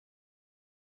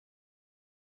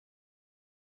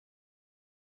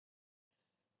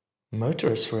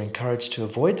Motorists were encouraged to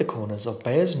avoid the corners of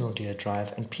Beyers Naude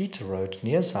Drive and Peter Road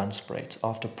near Zandspruit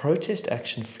after protest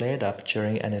action flared up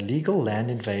during an illegal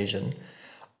land invasion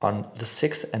on the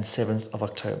 6th and 7th of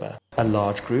October. A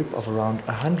large group of around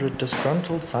 100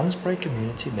 disgruntled Zandspruit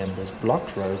community members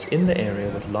blocked roads in the area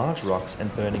with large rocks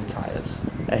and burning tyres.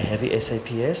 A heavy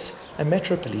SAPS and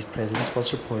Metro Police presence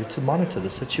was reported to monitor the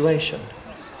situation.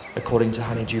 According to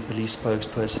Honeydew Police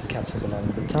spokesperson Captain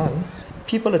Batan,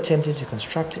 people attempting to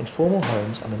construct informal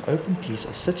homes on an open piece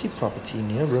of city property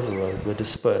near River Road were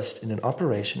dispersed in an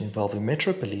operation involving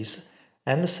Metro Police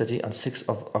and the city on 6th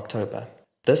of October.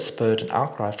 This spurred an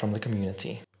outcry from the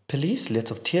community. Police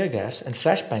lit off tear gas and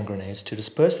flashbang grenades to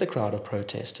disperse the crowd of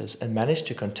protesters and managed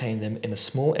to contain them in a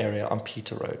small area on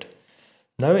Peter Road.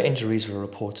 No injuries were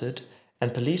reported,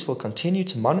 and police will continue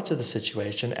to monitor the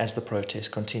situation as the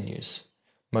protest continues.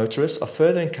 Motorists are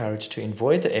further encouraged to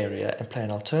avoid the area and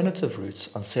plan alternative routes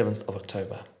on 7th of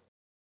October.